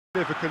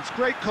Significance,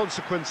 great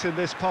consequence in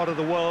this part of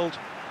the world.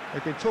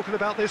 They've been talking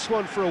about this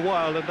one for a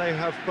while and they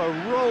have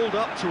rolled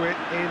up to it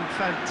in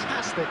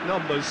fantastic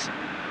numbers.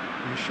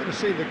 You should have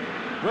seen the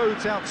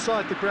roads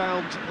outside the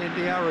ground in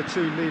the hour or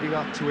two leading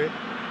up to it.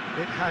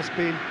 It has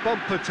been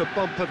bumper to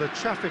bumper, the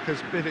traffic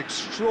has been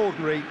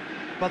extraordinary,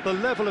 but the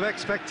level of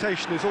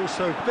expectation is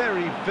also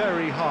very,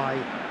 very high.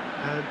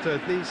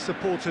 And these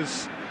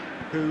supporters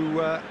who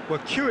were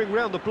queuing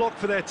round the block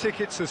for their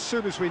tickets as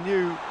soon as we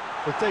knew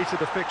the date of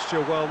the fixture,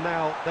 well,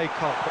 now they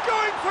can't.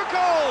 Going for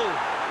goal!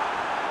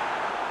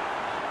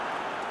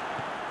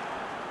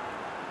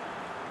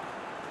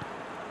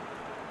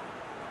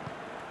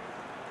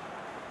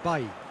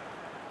 Bay.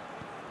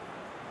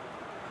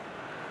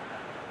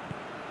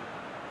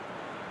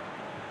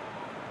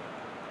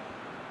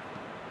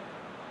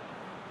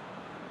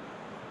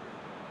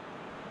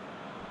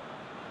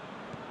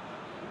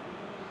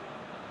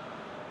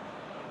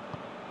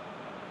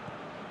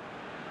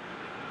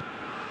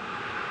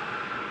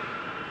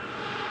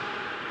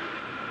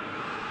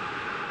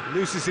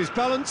 Loses his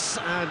balance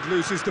and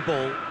loses the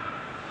ball.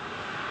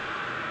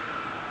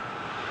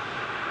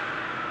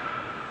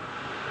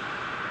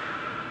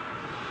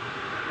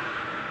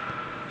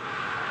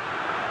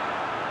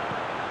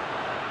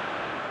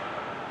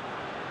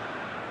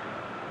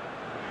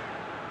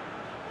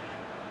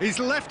 He's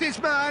left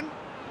his man.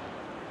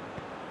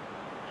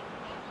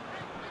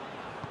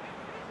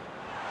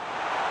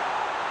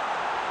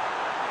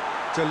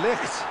 De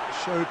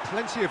Ligt showed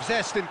plenty of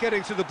zest in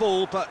getting to the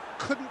ball, but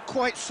couldn't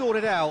quite sort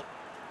it out.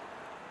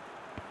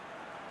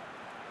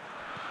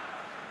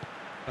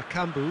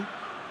 Bakambu.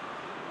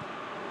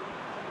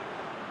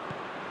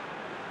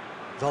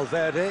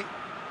 Valverde.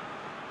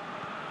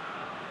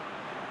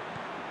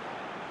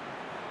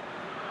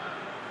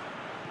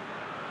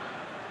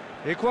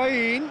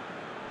 Higuain.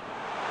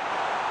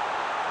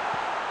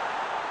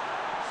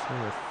 So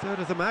a third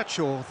of the match,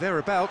 or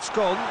thereabouts,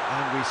 gone,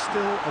 and we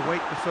still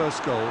await the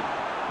first goal.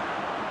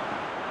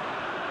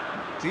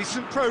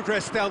 Decent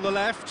progress down the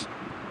left.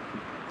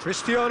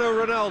 Cristiano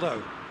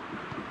Ronaldo.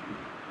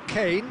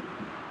 Kane.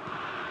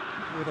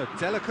 With a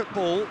delicate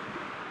ball.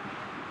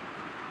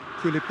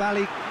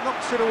 Koulibaly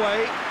knocks it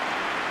away.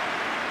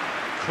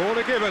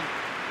 Corner given.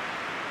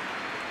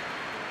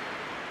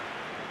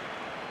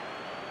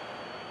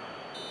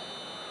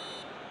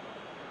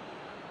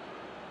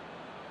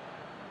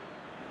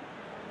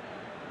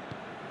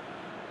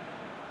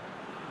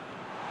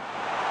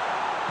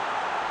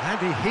 And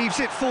he heaves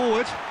it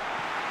forward.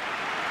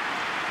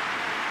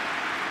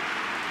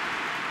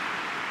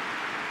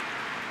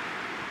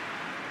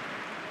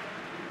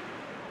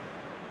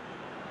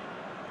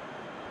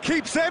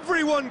 Keeps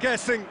everyone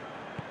guessing.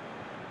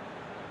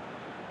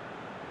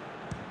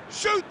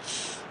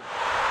 Shoots!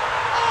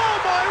 Oh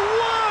my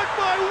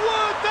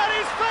word, that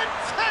is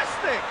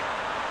fantastic!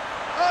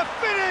 A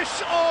finish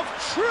of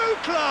true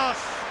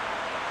class!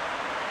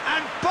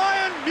 And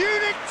Bayern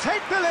Munich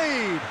take the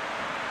lead!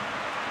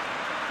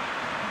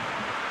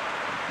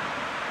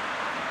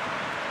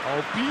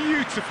 Oh,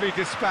 beautifully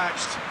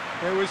dispatched.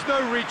 There was no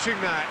reaching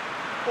that.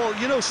 Well,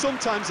 you know,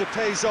 sometimes it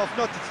pays off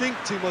not to think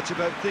too much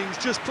about things,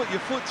 just put your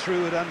foot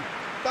through it, and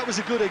that was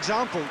a good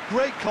example.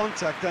 Great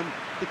contact, and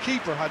the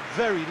keeper had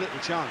very little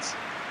chance.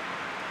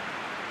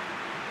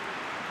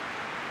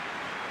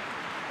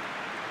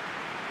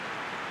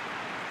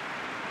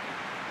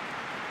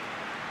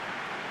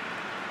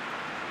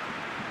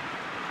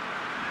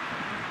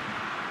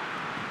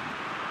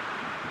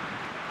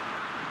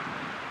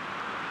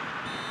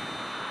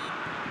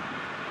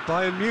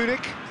 Bayern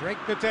Munich break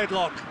the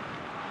deadlock.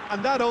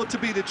 And that ought to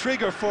be the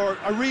trigger for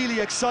a really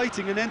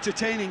exciting and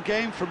entertaining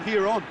game from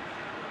here on.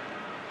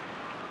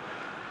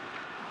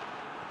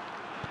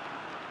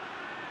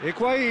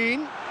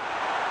 Higuain,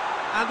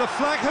 and the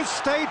flag has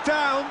stayed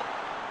down.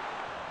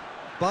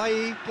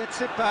 Bailly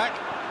gets it back.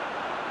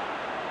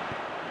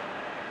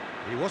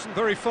 He wasn't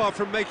very far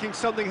from making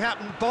something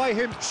happen by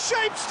him.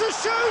 Shapes to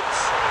shoot!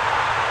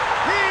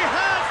 He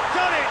has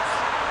done it!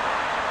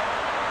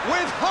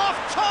 With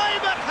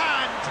half-time at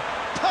hand!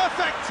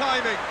 Perfect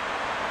timing!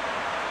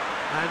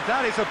 And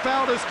that is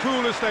about as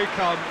cool as they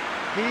come.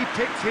 He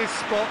picked his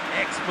spot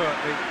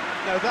expertly.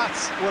 Now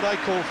that's what I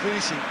call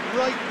finishing,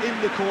 right in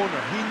the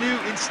corner. He knew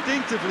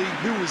instinctively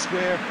who was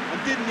where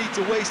and didn't need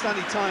to waste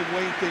any time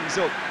weighing things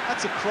up.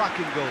 That's a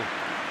cracking goal.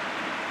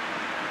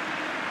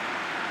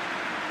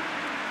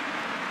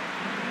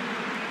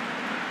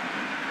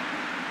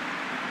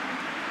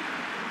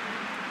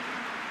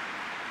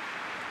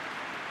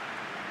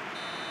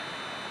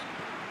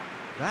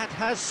 That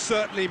has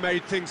certainly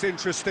made things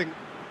interesting.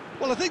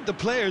 Well, I think the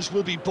players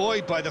will be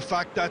buoyed by the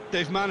fact that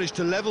they've managed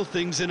to level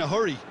things in a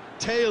hurry.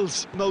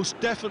 Tails most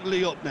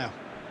definitely up now.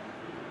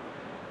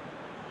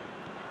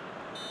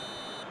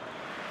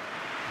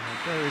 And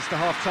there is the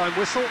half-time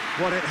whistle.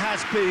 What it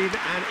has been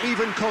an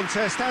even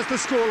contest, as the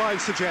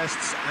scoreline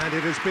suggests, and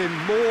it has been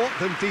more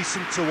than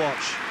decent to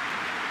watch.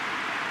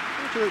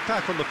 What do you look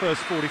back on the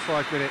first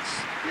 45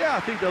 minutes? Yeah, I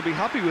think they'll be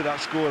happy with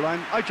that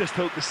scoreline. I just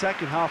hope the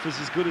second half is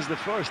as good as the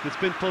first. It's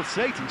been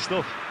pulsating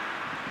stuff.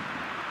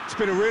 It's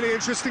been a really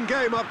interesting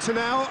game up to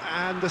now,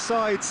 and the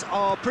sides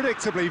are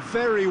predictably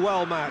very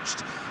well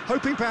matched.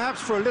 Hoping perhaps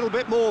for a little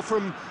bit more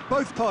from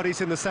both parties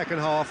in the second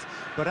half,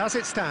 but as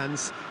it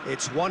stands,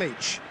 it's one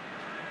each.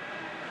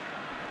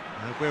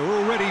 And we're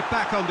already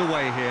back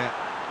underway here.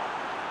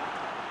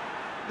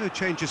 No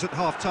changes at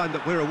half-time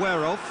that we're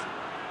aware of.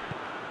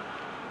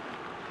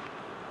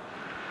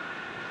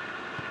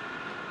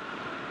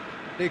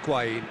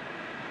 Higuain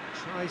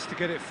tries to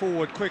get it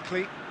forward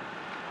quickly.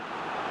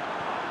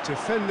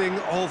 Defending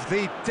of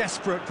the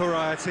desperate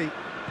variety.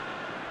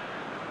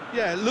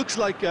 Yeah, it looks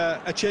like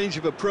a change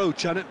of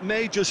approach, and it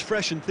may just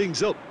freshen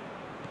things up.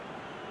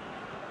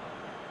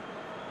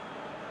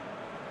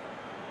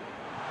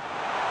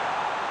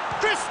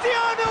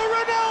 Cristiano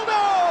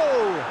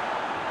Ronaldo!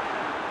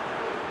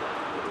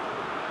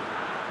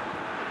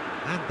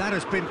 And that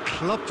has been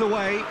clubbed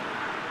away.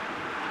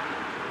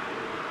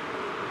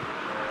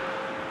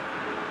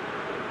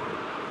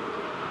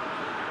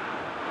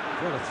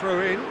 Got a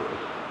throw in.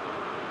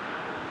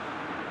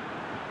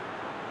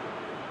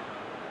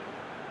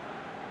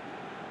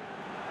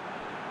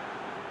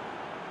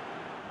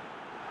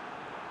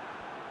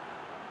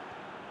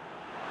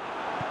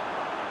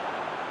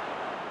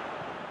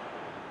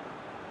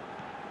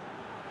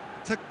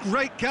 It's a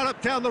great gallop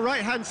down the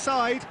right-hand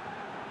side.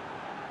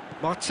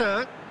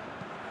 Martin.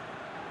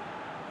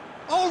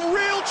 Oh,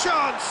 real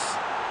chance!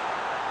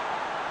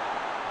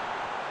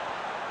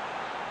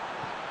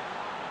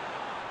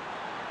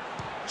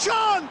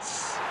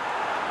 Chance!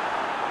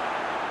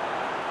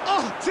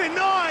 Oh,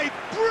 denied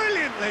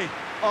brilliantly!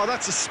 Oh,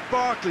 that's a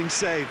sparkling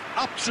save.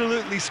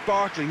 Absolutely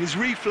sparkling. His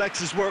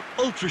reflexes were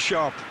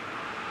ultra-sharp.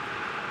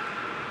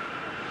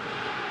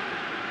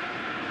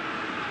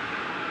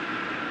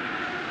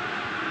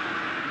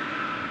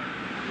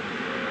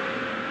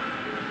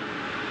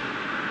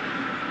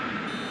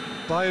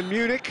 Bayern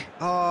Munich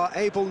are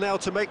able now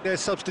to make their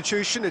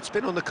substitution. It's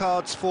been on the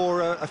cards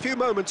for a few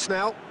moments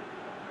now.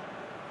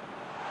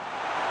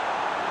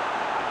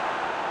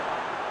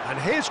 And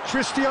here's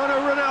Cristiano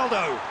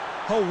Ronaldo.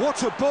 Oh,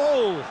 what a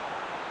ball!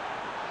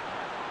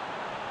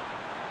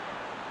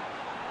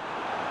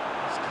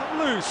 It's come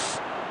loose.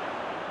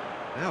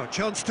 Now a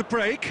chance to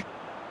break.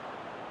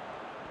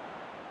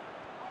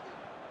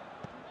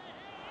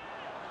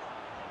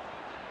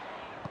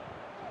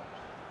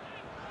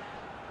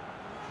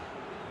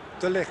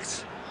 De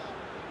Ligt.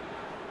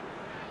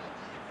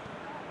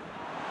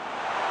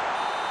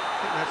 I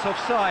think that's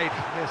offside.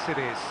 Yes, it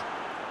is.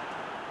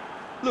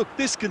 Look,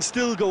 this can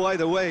still go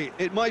either way.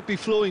 It might be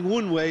flowing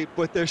one way,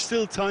 but there's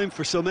still time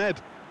for some ebb.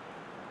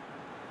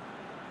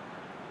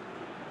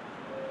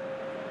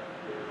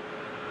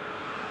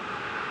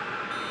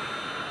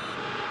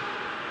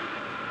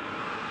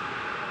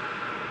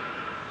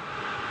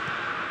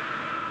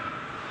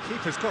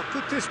 Keeper's got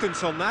good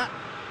distance on that.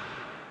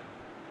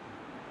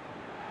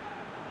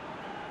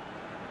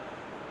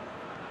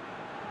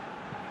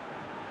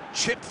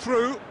 Chip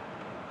through.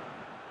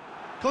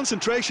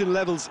 Concentration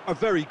levels are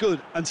very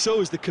good, and so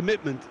is the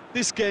commitment.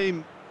 This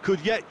game could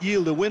yet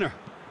yield a winner.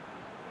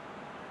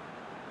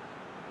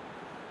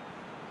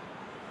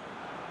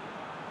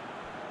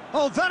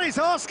 Oh, that is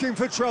asking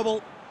for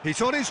trouble.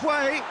 He's on his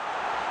way.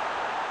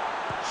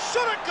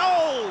 Shot at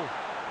goal!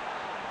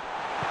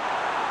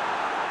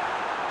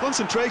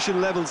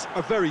 Concentration levels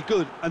are very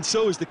good, and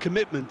so is the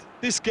commitment.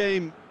 This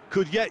game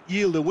could yet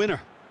yield a winner.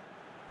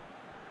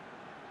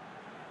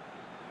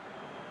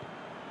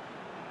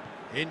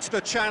 Into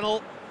the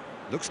channel,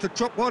 looks to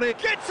drop one in,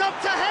 gets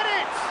up to head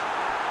it!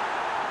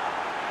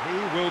 He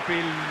will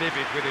be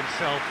livid with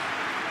himself.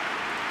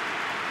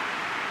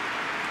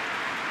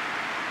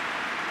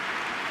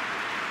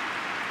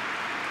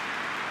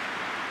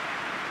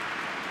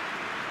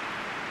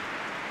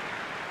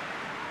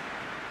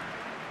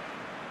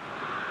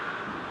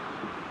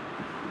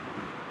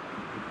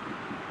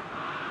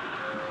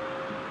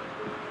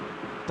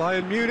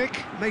 Bayern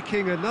Munich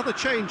making another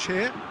change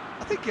here.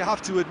 I think you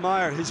have to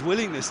admire his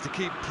willingness to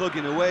keep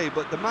plugging away,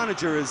 but the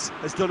manager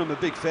has done him a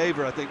big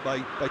favour, I think,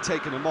 by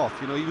taking him off.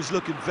 You know, he was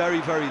looking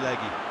very, very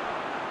leggy.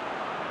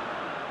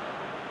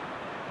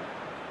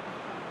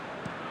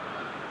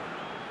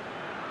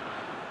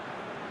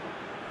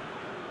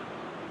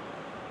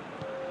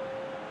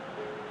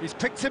 He's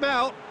picked him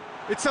out.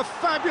 It's a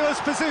fabulous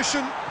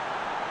position.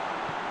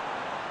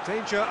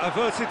 Danger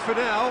averted for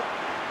now.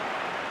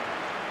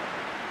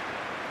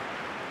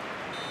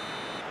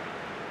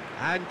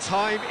 And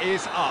time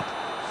is up.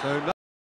 So